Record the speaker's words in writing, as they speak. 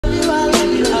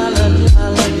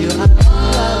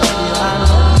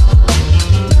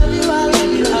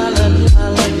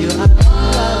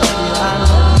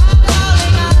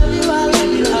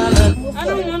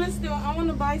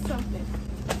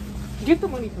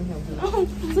from him. Oh,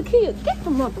 Takeeya, get the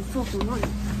motherfucking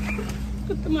money.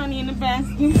 Put the money in the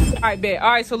basket. All right, bet.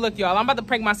 All right, so look, y'all. I'm about to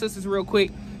prank my sisters real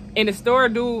quick. And the store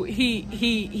dude,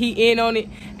 he in on it.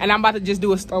 And I'm about to just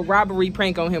do a robbery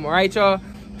prank on him. All right, y'all?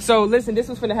 So, listen, this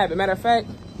was finna happen. Matter of fact,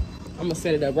 I'm gonna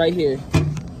set it up right here.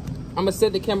 I'm gonna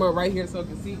set the camera up right here so I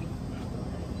can see.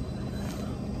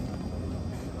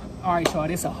 All right, y'all,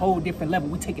 this a whole different level.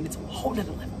 We're taking it to a whole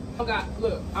other level.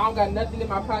 Look, I don't got nothing in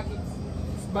my pockets,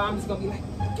 but I'm just gonna be like,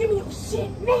 give me your shit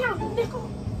now, nigga.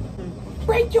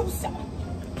 Break yourself.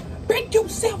 Break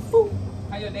yourself, fool.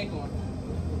 How your day going?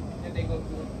 Your day go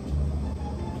good?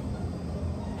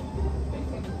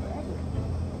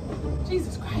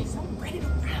 Jesus Christ, I'm ready to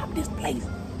rob this place.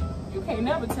 You can't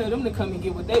never tell them to come and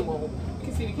get what they want. You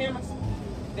can see the cameras.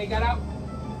 They got out.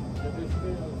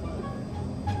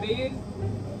 They is.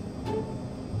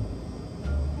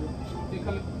 They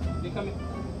coming. They coming.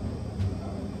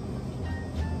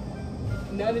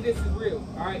 None of this is real.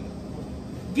 All right.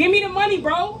 Give me the money,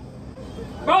 bro.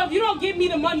 Bro, if you don't give me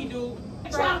the money, dude.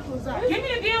 Give me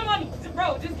the damn money,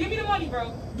 bro. Just give me the money,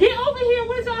 bro. Get over here.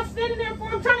 What is y'all standing there for?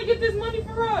 I'm trying to get this money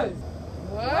for us.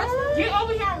 What? Get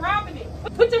over here and robbing it.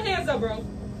 Put your hands up, bro.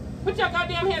 Put your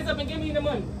goddamn hands up and give me the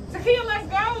money. Takeeya, let's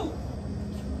go.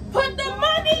 Put the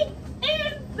money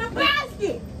in the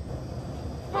basket.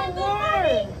 Put the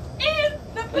money in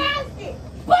the basket.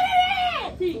 Put it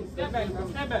in. Pete, step back, bro.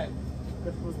 Step back.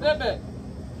 Step back.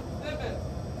 Step back.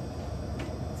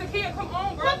 Takeeya, come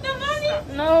on, bro. Put the money. Stop.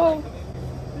 No.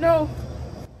 No.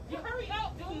 You hurry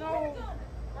up, dude. No.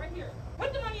 Right here.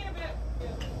 Put the money in the basket.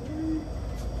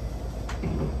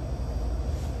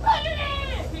 Put it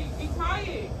in! Be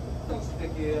quiet. Don't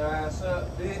stick your ass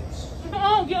up, bitch. Come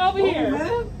on, get over here.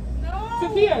 Man. No.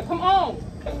 Takeeya, come on.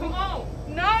 Come on.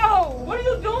 No. What are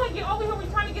you doing? Get over here.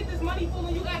 We're trying to get this money full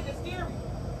and you acting scary.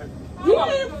 You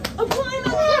applying the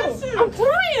pressure. I'm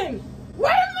trying.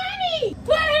 Where the money?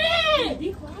 Put it in.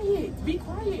 Be quiet. Be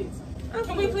quiet.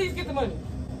 Can we please get the money?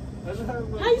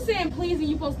 How you saying please and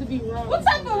you supposed to be wrong? What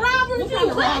type of robbery? What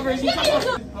type of robbery?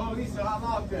 Police are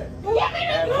unlocked there. Give me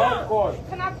the gun.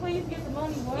 Can I please get the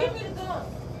money? What? Give me the gun.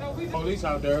 No, police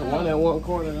out there. One at one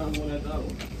corner and one at the other.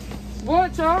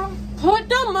 What, y'all? Put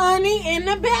the money in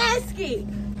the basket.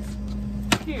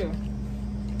 Here.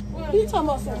 You talking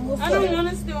about something? I don't want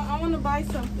to steal. I want to buy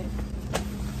something.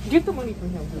 Get the money from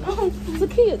him. Oh,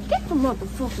 Takeeya, get the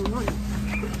motherfucking money.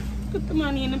 Put the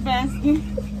money in the basket.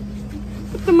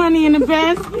 Put the money in the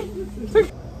basket.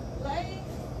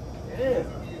 Yeah.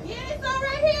 Yeah, it's all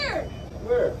right here.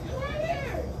 Where? It's right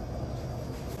here.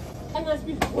 Hey, let's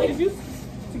be. Wait, if you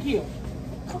Takeeya,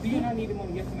 do you not need the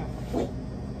money? Yes or no?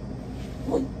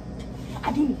 Wait.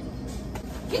 I do need it.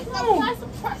 Get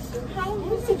some pressure.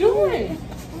 What's he doing?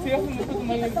 See, I'm gonna put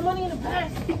the money in the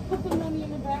basket. Put the money in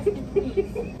the basket, please.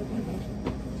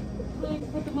 Please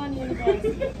put the money in the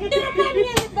basket. Get the money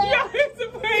in the basket. Yo, it's a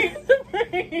prank. It's a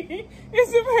prank.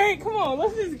 It's a prank. Come on,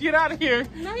 let's just get out of here.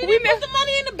 No, you didn't put the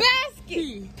money in the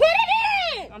basket. Put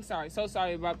it in. I'm sorry. So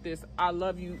sorry about this. I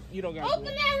love you. You don't got to. Open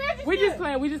that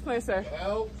register. We just playing, sir.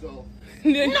 Hell no.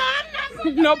 No, I'm not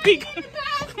going no, Pete. to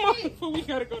Come on, we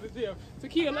gotta go to jail.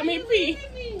 Takeeya, let me pee.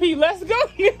 Pete, let's go,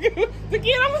 nigga.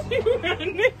 Takeeya, I'm gonna see you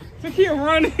running. Takeeya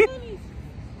running.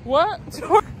 What?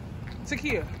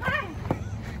 Takeeya,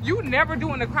 you never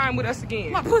doing a crime with us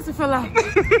again. My pussy fell out.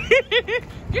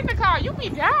 Get in the car. You be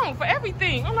down for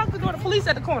everything. Unlock the door. The police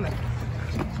at the corner.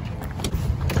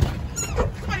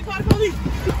 Somebody call the police.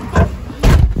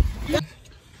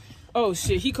 Oh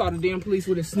shit, he called the damn police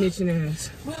with a snitching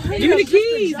ass. Give me the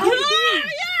keys. Yeah.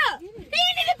 He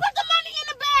didn't even put the money in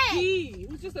the bag. It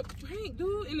was just a prank,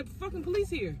 dude, and the fucking police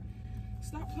here.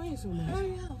 Stop playing so much.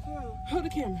 Hurry up, girl. Hold the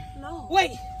camera. No.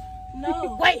 Wait.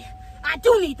 No. Wait. I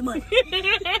do need the money.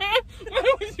 Why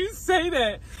would you say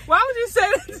that? Why would you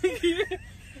say that to you?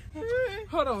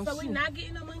 Hold on. So we not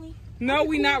getting no money? No,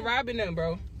 we not robbing them,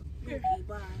 bro. Pinky,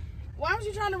 bye. Why was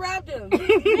you trying to rob them?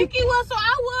 Pinky was, so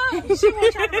I was. She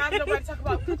wasn't trying to rob nobody. Talk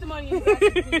about put the money in the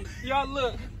basket. Y'all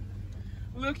look.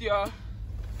 Look, y'all.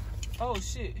 Oh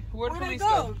shit. Where'd the Where'd police they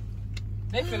go? go?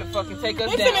 They finna fucking take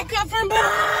us They down. finna come from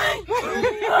behind.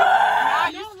 Nah,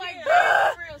 you Don't like scared.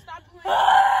 that. For real. Stop playing.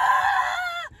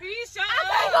 Pete, shut I up.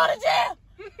 can't go to jail.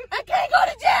 I can't go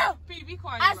to jail. Pete, be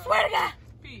quiet, I bro. swear to God.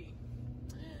 Pete.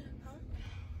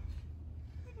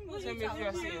 Tell me if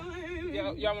y'all see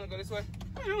it. Y'all wanna go this way?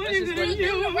 Let's just wait.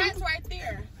 The rat's right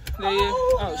there. There you is?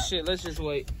 Oh shit, let's just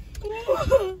wait.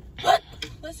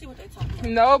 Let's see what they talking about.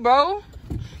 No, bro.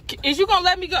 Is you gonna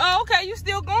let me go? Oh, okay, you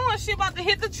still going. Shit about to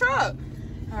hit the truck.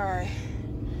 All right.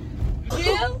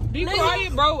 Yeah? Be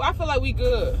quiet, bro. I feel like we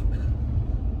good.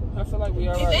 I feel like we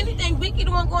are. If anything, Vicky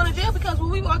the one going to jail because when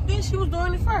we walked in, she was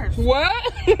doing it first. What?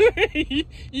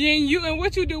 And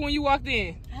what you do when you walked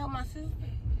in? I held my sister.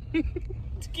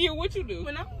 Takeeya, what you do?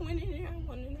 When I went in there,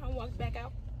 I walked back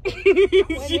out.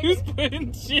 She was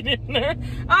putting shit in her.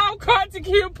 I'm caught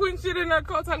Takeeya putting shit in her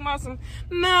coat, talking about some.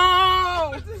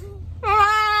 No.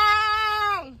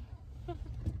 Oh! Put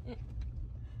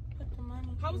the money.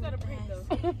 How was that a prank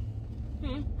though?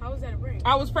 How was that a prank?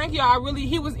 I was pranking y'all.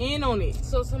 He was in on it.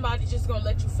 So somebody just gonna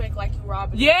let you fake like you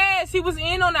robbing? Yes, he was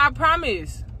in on it. I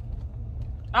promise.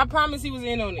 I promise he was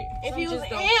in on it. If he was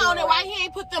in on it, why he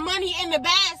ain't put the money in the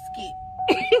basket?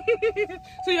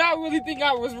 So y'all really think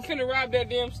I was finna rob that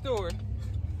damn store?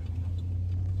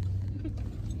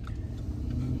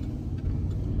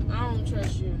 I don't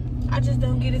trust you. I just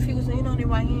don't get if he was in on it,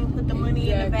 why he ain't put the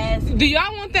money in the basket. Do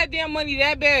y'all want that damn money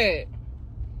that bad?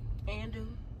 And do.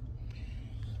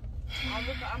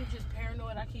 I'm just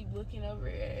paranoid. I keep looking over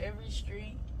at every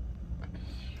street.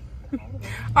 All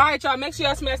right, y'all. Make sure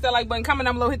y'all smash that like button. Comment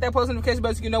down below. Hit that post notification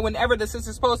button so you know whenever the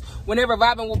sisters post, whenever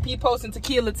Robin will be posting,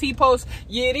 Takeeya T post.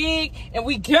 You dig? And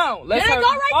we go. Let's go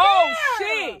right Oh, there.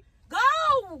 shit. Go.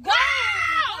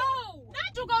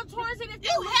 Not you go towards it if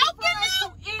you helping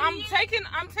them.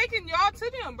 I'm taking y'all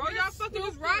to them, bro. Y'all thought it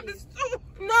was robbing too.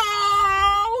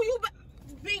 No, you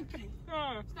Binks.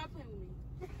 Stop playing with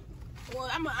me. Well,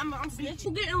 I'm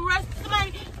snitching. Getting arrested.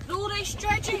 Somebody, they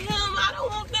stretching him? I don't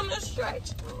want them to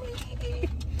stretch me.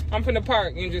 I'm finna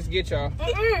park and just get y'all.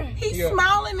 He's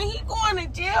smiling and he going to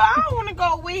jail. I don't want to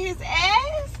go with his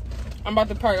ass. I'm about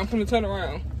to park. I'm finna turn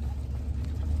around.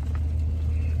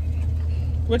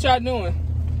 What y'all doing?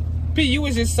 P, you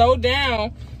was just so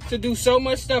down to do so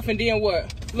much stuff, and then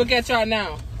what? Look at y'all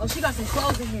now. Oh, she got some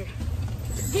clothes in here.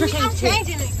 I'm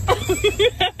changing it.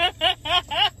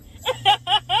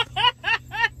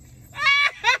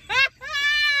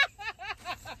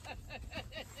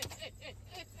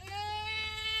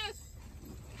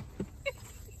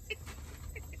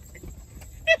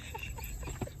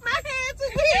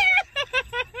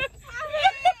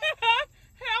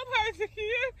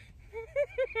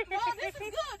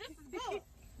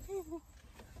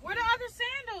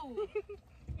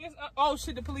 Oh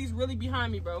shit, the police really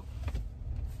behind me, bro.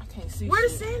 I can't see.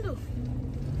 Where's the sandals?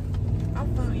 I'll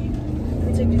follow you. Let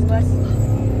me take these glasses off.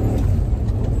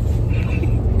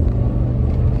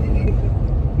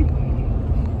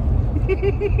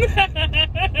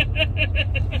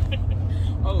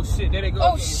 Oh shit, there they go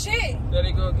Oh again. shit. There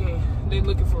they go again. They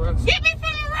looking for us. Get me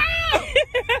from around!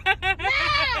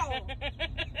 Now!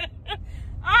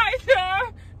 Alright,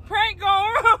 y'all. Prank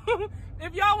going wrong.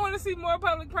 If y'all want to see more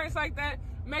public pranks like that,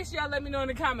 make sure y'all let me know in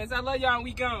the comments. I love y'all and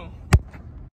we gone.